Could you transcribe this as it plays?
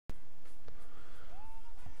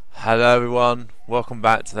Hello everyone, welcome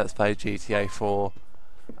back to Let's Play GTA 4.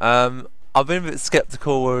 I've been a bit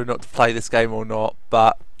skeptical whether or not to play this game or not,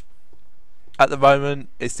 but at the moment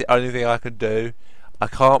it's the only thing I can do. I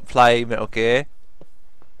can't play Metal Gear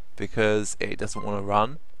because it doesn't want to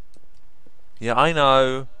run. Yeah, I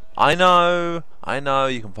know,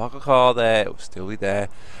 you can park a car there, it will still be there.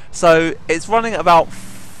 So it's running at about,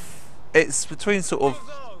 it's between sort of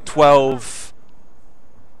 12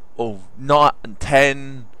 or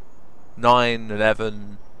 10, 9,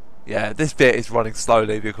 11. Yeah, this bit is running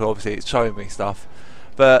slowly because obviously it's showing me stuff,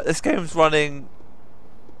 but this game's running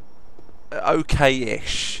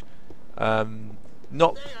okay-ish.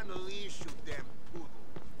 Not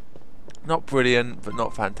brilliant, but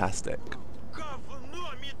not fantastic.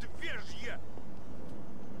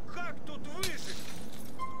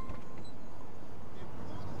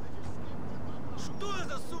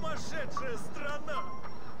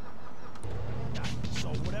 So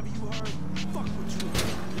whatever you heard, fuck with you.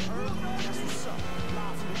 Heard? That's what's up.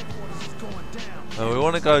 Live from headquarters is going down. We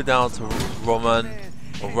want to go down to Roman.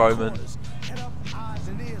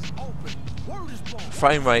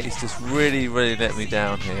 Frame rate is just really letting me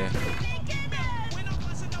down here.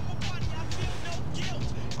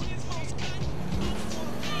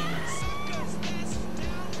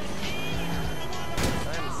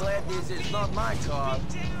 I'm glad this is not my car.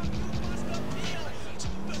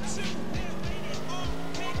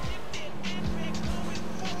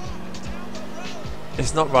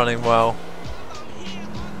 It's not running well,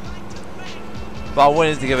 but I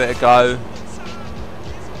wanted to give it a go.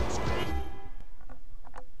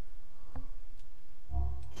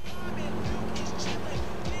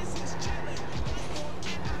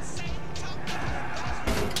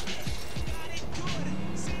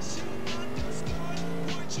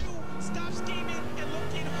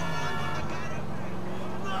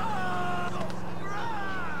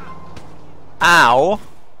 Ow!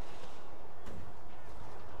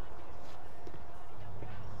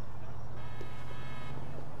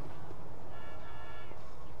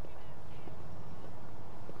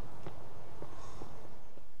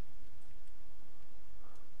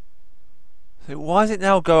 So why does it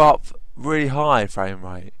now go up really high frame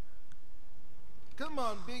rate? Come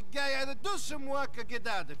on, big guy, either do some work or get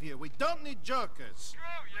out of here. We don't need jokers.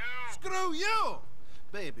 Screw you! Screw you!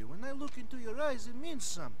 Baby, when I look into your eyes, it means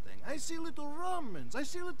something. I see little Romans, I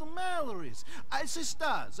see little Mallorys, I see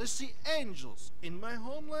stars, I see angels. In my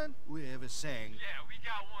homeland, we have a saying. Yeah, we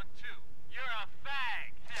got one too. You're a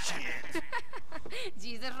fag.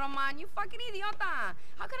 Jesus, Roman, you fucking idiota.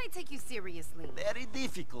 How can I take you seriously? Very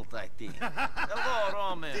difficult, I think. Hello,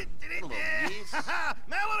 Roman. Hello, miss.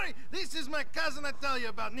 Mallory, this is my cousin I tell you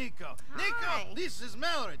about, Nico. Hi. Nico, this is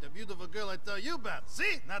Mallory, the beautiful girl I tell you about.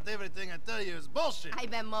 See? Not everything I tell you is bullshit. I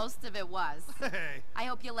bet most of it was. Hey. I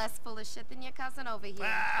hope you're less full of shit than your cousin over here.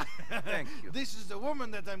 Thank you. This is the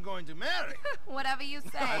woman that I'm going to marry. Whatever you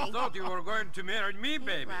say. I thought you were going to marry me,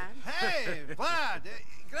 baby. Vlad. Hey, Vlad,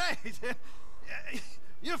 great.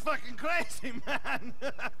 You're fucking crazy, man.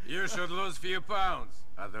 You should lose few pounds.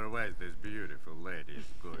 Otherwise, this beautiful lady is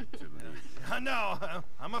going to leave. I know.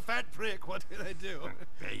 I'm a fat prick. What did I do?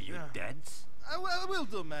 Pay you debts? I will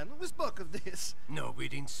do, man. We spoke of this. No, we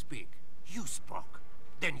didn't speak. You spoke.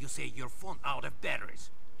 Then you say your phone out of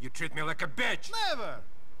batteries. You treat me like a bitch. Never.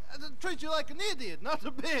 I treat you like an idiot, not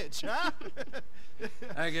a bitch, huh?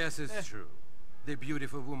 I guess it's true. The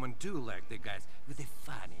beautiful women do like the guys with a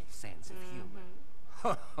funny sense of humor.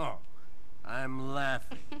 Ho ho. I'm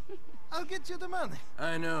laughing. I'll get you the money.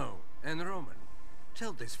 I know. And Roman,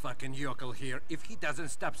 tell this fucking yokel here if he doesn't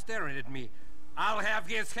stop staring at me, I'll have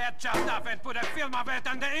his head chopped off and put a film of it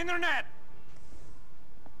on the internet!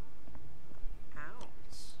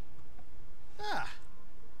 Ouch. Ah.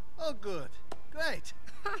 Oh, good. Great.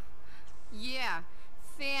 Yeah,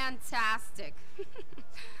 fantastic.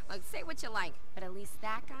 Look, say what you like, but at least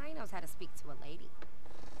that guy knows how to speak to a lady.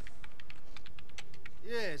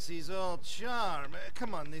 Yes, he's all charm.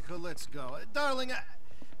 Come on, Nico, let's go. Darling,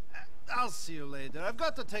 I'll see you later. I've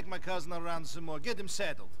got to take my cousin around some more. Get him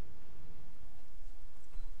settled.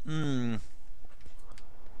 Nico,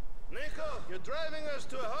 you're driving us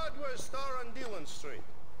to a hardware store on Dillon Street.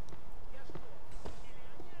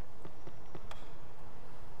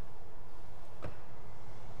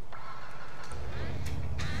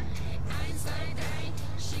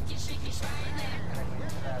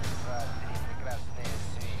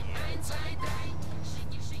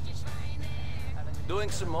 Doing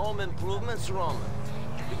some home improvements, Roman.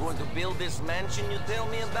 You're going to build this mansion you tell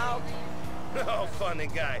me about? Oh, funny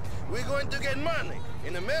guy. We're going to get money.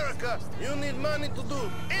 In America, you need money to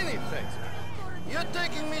do anything. You're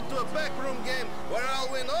taking me to a backroom game where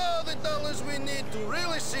I'll win all the dollars we need to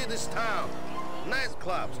really see this town.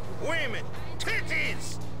 Nightclubs, women,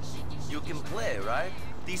 titties! You can play, right?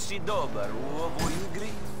 Ti si dobar u ovoj igri?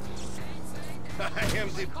 I am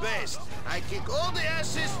the best. I kick all the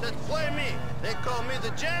asses that play me. They call me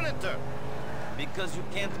the janitor. Because you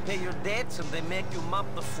can't pay your debts and they make you mop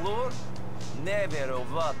the floor? Never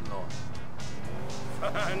vadno.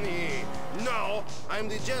 Funny. No, I'm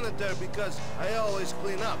the janitor because I always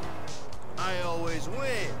clean up. I always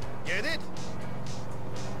win. Get it?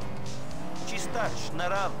 Чистач,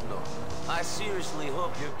 наравно. I seriously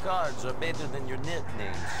hope your cards are better than your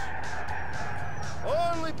nicknames.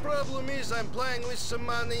 Only problem is I'm playing with some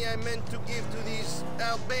money I meant to give to these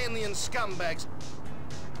Albanian scumbags.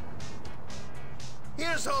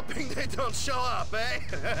 Here's hoping they don't show up, eh?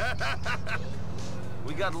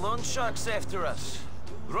 We got loan sharks after us.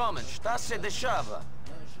 Roman, šta se dešava?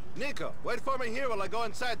 Nico, wait for me here while I go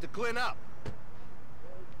inside to clean up.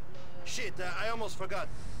 Shit, I almost forgot.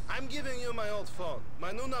 I'm giving you my old phone.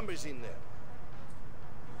 My new number's in there.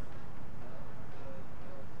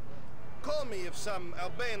 Call me if some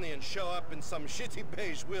Albanians show up in some shitty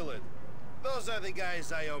beige Willard. Those are the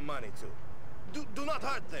guys I owe money to. Do not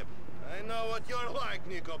hurt them. I know what you're like,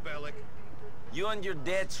 Niko Bellic. You and your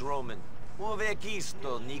debts, Roman. Uvek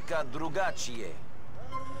isto, nikad drugačije.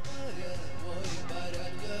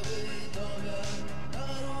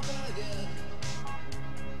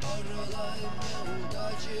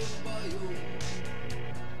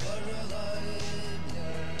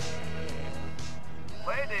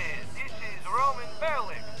 Ladies, this is Roman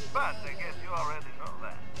Bellic, but I guess you already know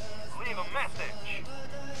that. Leave a message.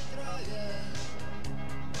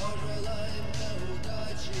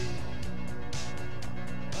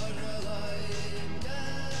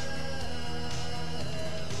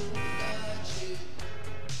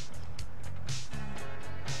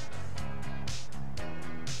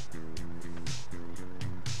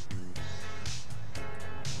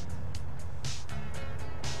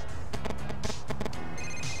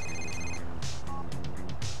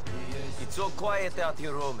 It's so quiet out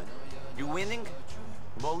here, Roman. You winning?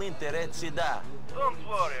 Molinte reci da. Don't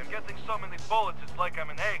worry, I'm getting so many bullets it's like I'm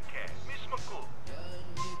an AK. Miss McCool.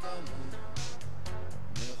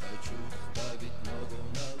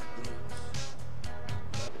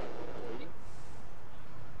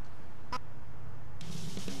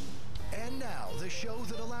 And now, the show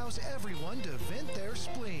that allows everyone to vent their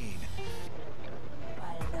spleen.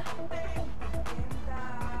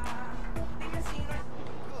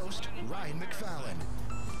 Host, Ryan McFallon.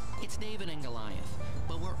 It's David and Goliath,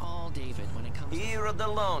 but we're all David when it comes Here are the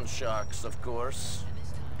loan sharks, of course. to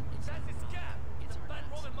this time. It's our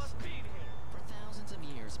For thousands of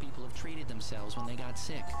years, people have treated themselves when they got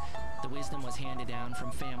sick. The wisdom was handed down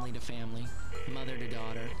from family to family, mother to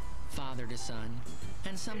daughter, father to son,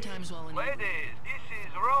 and sometimes while in Ladies, this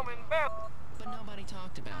is Roman Bellic. but nobody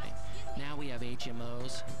talked about it. Now we have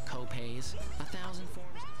HMOs, co-pays, 1,000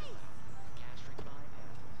 forms to fill out, gastric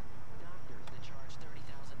bypasses, doctors that charge $30,000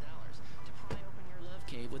 to pry open your love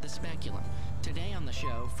cave with a speculum. Today on the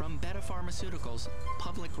show, from Beta Pharmaceuticals,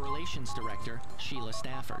 Public Relations Director Sheila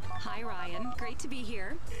Stafford. Hi, Ryan. Great to be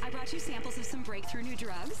here. I brought you samples of some breakthrough new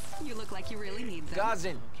drugs. You look like you really need them.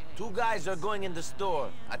 Gazin, two guys are going in the store.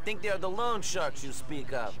 I think they are the loan sharks you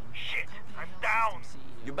speak of. Shit, I'm down.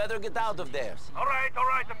 You better get out of there. All right,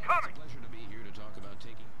 I'm coming.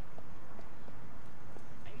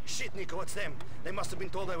 Shit, Nico, it's them. They must have been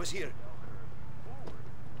told I was here.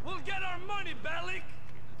 We'll get our money, Bellic.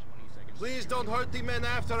 Please don't hurt the men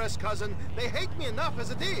after us, cousin. They hate me enough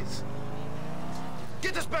as it is.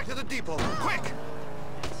 Get us back to the depot, quick!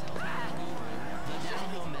 The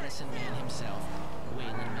downhill medicine man himself,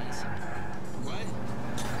 Waylon Mason.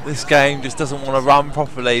 What? This game just doesn't want to run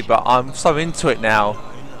properly, but I'm so into it now.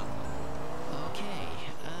 Okay,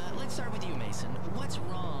 let's start with you, Mason. What's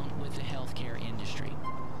wrong with the healthcare industry?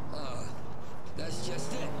 That's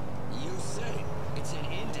just it. You said it. It's an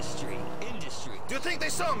industry. Do you think they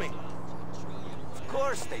saw me? Of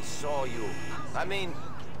course they saw you. I mean,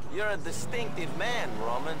 you're a distinctive man,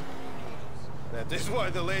 Roman. That is why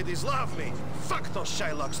the ladies love me. Fuck those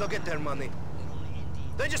Shylocks, they'll get their money.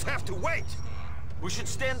 They just have to wait. We should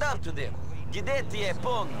stand up to them. Gideti e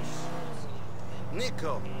ponus.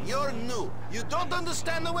 Nico, you're new. You don't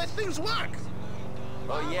understand the way things work.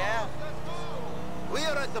 Oh yeah? We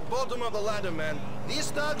are at the bottom of the ladder, man.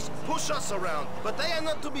 These thugs push us around, but they are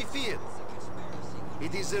not to be feared.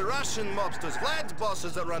 It is the Russian mobsters, Vlad's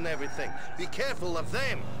bosses that run everything. Be careful of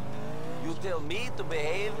them. You tell me to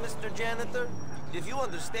behave, Mr. Janitor? If you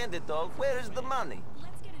understand it all, where is the money?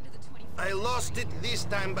 Let's get into the I lost it this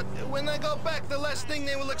time, but when I go back, the last thing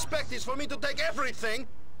they will expect is for me to take everything.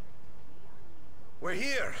 We're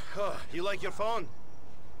here. Oh, you like your phone?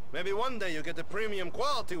 Maybe one day you get a premium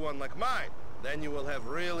quality one like mine. Then you will have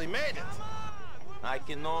really made it. I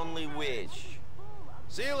can only wish.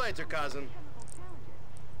 See you later, cousin.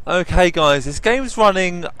 Okay guys, this game's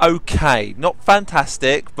running okay. Not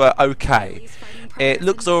fantastic, but okay. It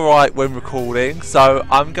looks alright when recording, so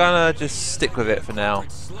I'm gonna just stick with it for now. You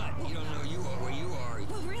don't know you are where you are.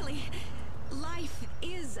 Well, really, life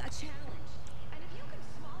is a challenge. And if you could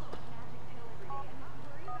swallow a magic pill every day and not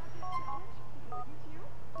worry about this challenge, would you?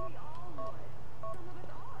 We all would. Some of us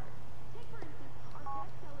are. Take, for instance, our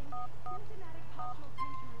best-selling symptomatic postural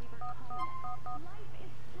tension reliever, Cominex. Life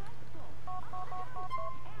is stressful.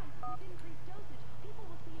 And with increased dosage, people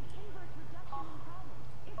will see an inverse reduction in problems.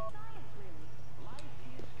 It's science, really. Life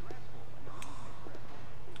is stressful.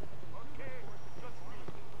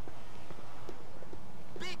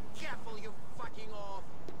 Be careful, you fucking off.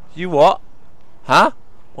 You what? Huh?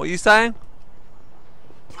 What are you saying?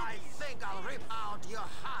 I think I'll rip out your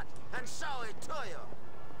heart and show it to you.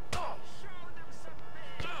 Oh.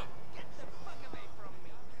 Get the fuck away from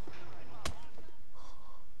me.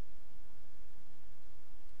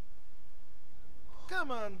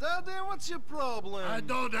 Come on, Daddy, what's your problem? I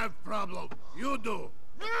don't have problem. You do.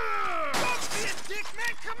 Don't be a dick,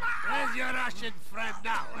 man, come on! Where's your Russian friend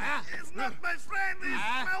now, huh? He's not my friend, he's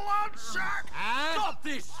my loan shark! Stop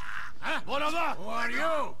this! What of that? Who are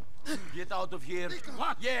you? Get out of here.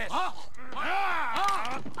 What? Yes. My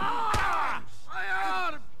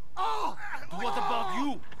arm! Oh! What about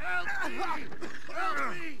you? Help me! Help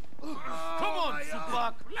me! Come on,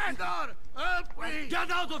 Tupac. Landor! Help me!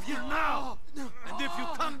 Get out of here now! And if you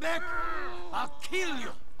come back, I'll kill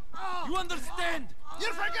you. You understand? You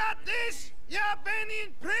forgot this, you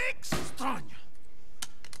Albanian pricks? Stranya.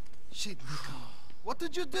 Shit, Nico. What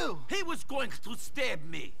did you do? He was going to stab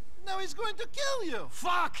me. Now he's going to kill you.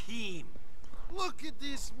 Fuck him. Look at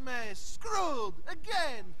this mess. Screwed.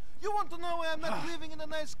 Again. You want to know why I'm not living in a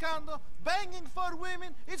nice condo, banging for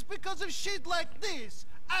women? It's because of shit like this.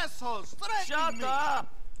 Assholes threatening me. Shut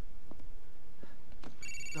up.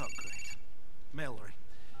 Oh, great. Mallory.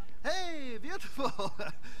 Hey, beautiful.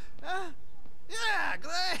 Yeah,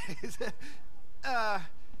 great.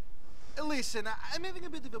 Listen, I'm having a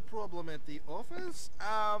bit of a problem at the office.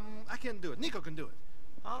 I can do it. Nico can do it.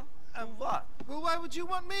 Huh? What? Well, why would you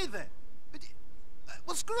want me then?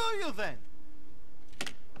 Well, screw you then.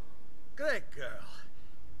 Great girl.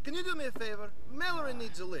 Can you do me a favor? Mallory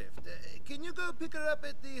needs a lift. Can you go pick her up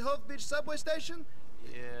at the Hove Beach subway station?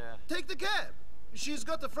 Yeah. Take the cab. She's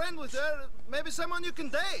got a friend with her. Maybe someone you can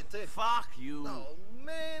date. Fuck you. Oh,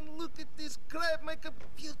 man, look at this crap. My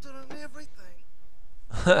computer and everything.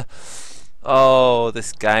 Oh,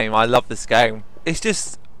 this game. I love this game. It's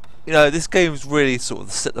just, you know, this game's really sort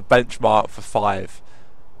of set the benchmark for 5.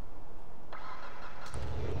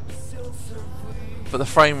 But the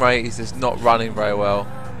frame rate is just not running very well.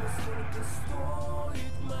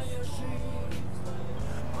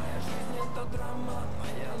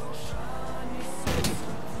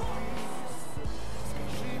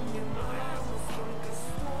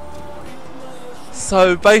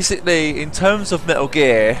 So basically, in terms of Metal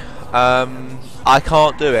Gear, I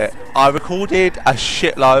can't do it. I recorded a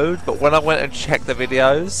shitload, but when I went and checked the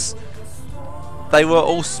videos, they were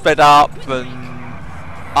all sped up and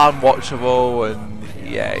unwatchable, and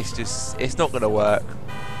yeah, it's not going to work.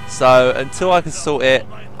 So until I can sort it,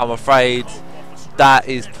 I'm afraid that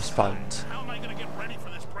is postponed. How am I going to get ready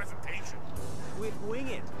for this presentation? With Wing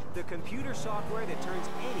It, the computer software that turns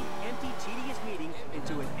any empty, tedious meeting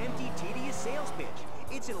into an empty, tedious sales pitch.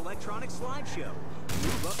 It's an electronic slideshow.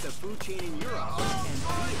 Move up the food chain in your office and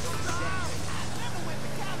be a success. Never went to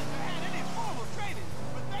college or had any formal training,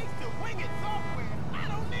 but thanks to Wing It software, I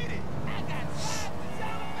don't need it. I got slides and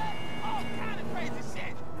sound effects, all kind of crazy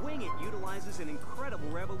shit. Wing It utilizes an incredible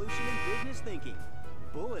revolution in business thinking.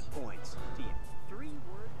 Bullet points. 3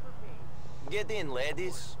 words per page. Get in,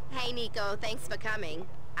 ladies. Hey, Nico, thanks for coming.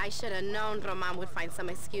 I should have known Roman would find some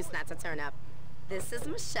excuse not to turn up. This is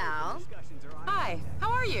Michelle. Hi,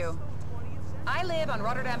 how are you? I live on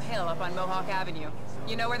Rotterdam Hill up on Mohawk Avenue.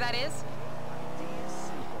 You know where that is?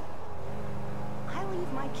 I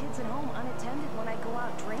leave my kids at home unattended when I go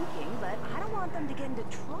out drinking, but I don't want them to get into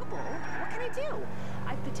trouble. What can I do?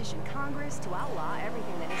 I've petitioned Congress to outlaw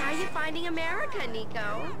everything that is... How are you finding America,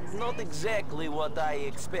 Nico? Not exactly what I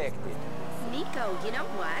expected. Nico, you know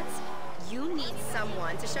what? You need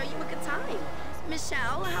someone to show you a good time.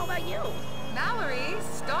 Michelle, how about you? Mallory,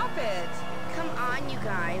 stop it. Come on, you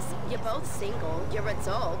guys. You're both single. You're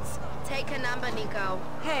adults. Take a number, Nico.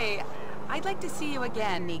 Hey, I'd like to see you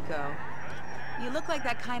again, Nico. You look like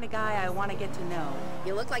that kind of guy I want to get to know.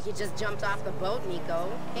 You look like you just jumped off the boat, Nico.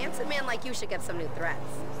 Handsome man like you should get some new threats.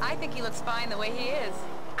 I think he looks fine the way he is.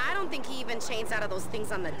 I don't think he even changed out of those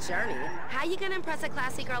things on the journey. How you gonna impress a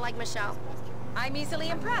classy girl like Michelle? I'm easily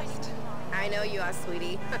impressed. I know you are,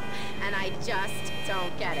 sweetie. And I just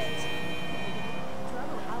don't get it.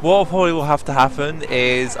 What probably will have to happen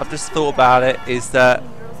is, I've just thought about it, is that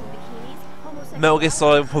Metal Gear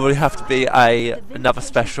Solid will probably have to be another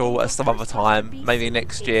special at some other time, maybe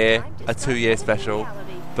next year, a 2-year special.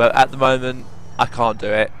 But at the moment, I can't do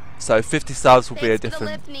it. So 50 subs will be a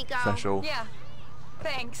different special. Yeah,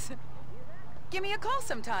 thanks. Give me a call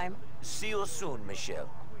sometime. See you soon, Michelle.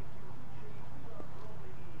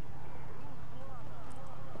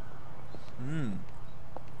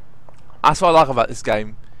 That's what I like about this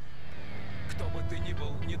game. Кто бы ты ни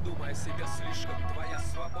был, не думай о себе слишком. Твоя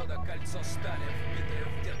свобода — кольцо стали, вбитое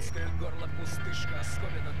в детское горло пустышка,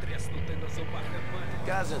 оскомина треснутый на зубах эмали.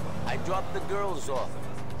 Cousin, I dropped the girls off.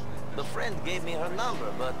 The friend gave me her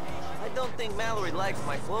number, but I don't think Mallory likes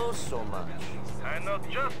my clothes so much. I know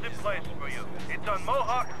just the place for you. It's on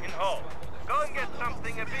Mohawk in Hull. Go and get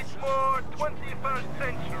something a bit more 21st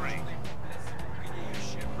century.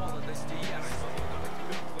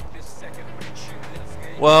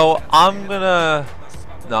 Well, I'm gonna...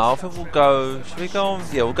 No, I think we'll go... Should we go on?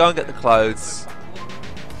 Yeah, we'll go and get the clothes.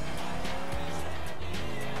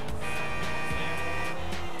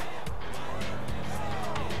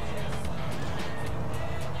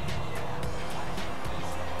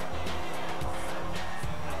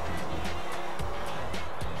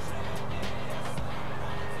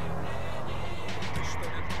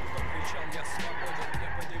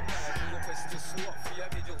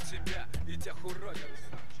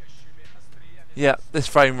 Yeah, this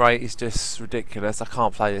frame rate is just ridiculous. I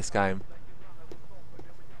can't play this game.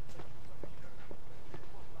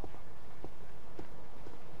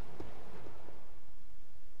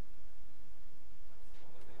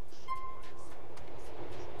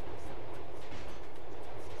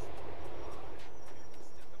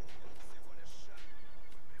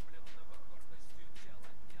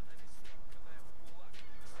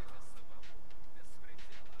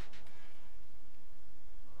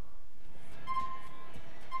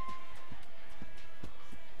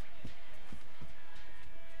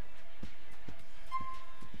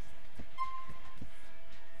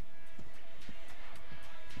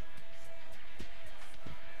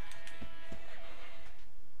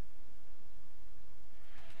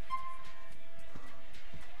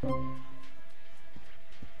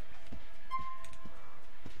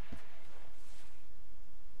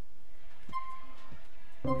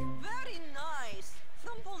 Very nice.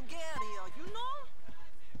 From Bulgaria, you know?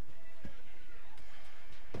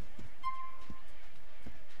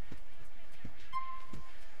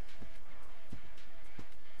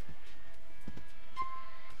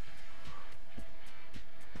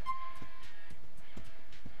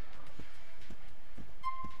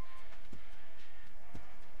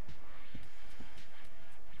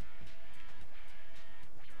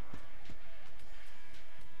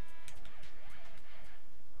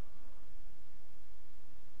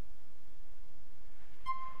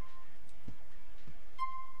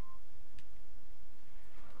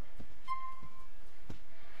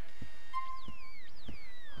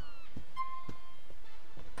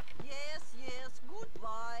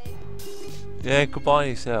 Yeah, goodbye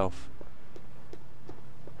yourself.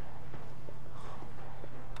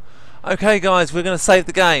 Okay guys, we're going to save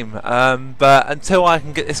the game, but until I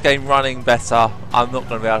can get this game running better, I'm not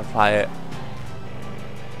going to be able to play it.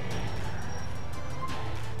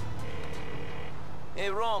 Hey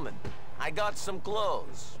Roman, I got some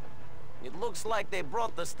clothes. It looks like they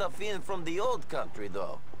brought the stuff in from the old country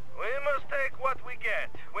though. We must take what we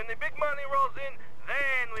get. When the big money rolls in,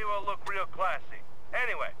 then we will look real classy.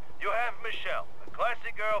 Anyway, you have Michelle, a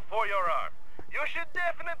classy girl for your arm. You should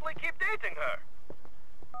definitely keep dating her.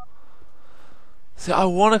 See, I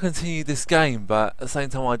want to continue this game, but at the same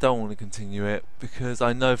time I don't want to continue it because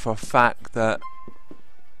I know for a fact that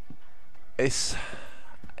it's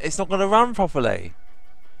not going to run properly.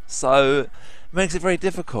 So it makes it very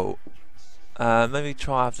difficult. Maybe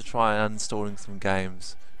have to try uninstalling some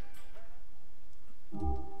games.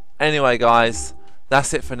 Anyway guys,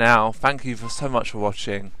 that's it for now. Thank you so much for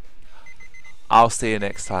watching. I'll see you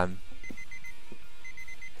next time.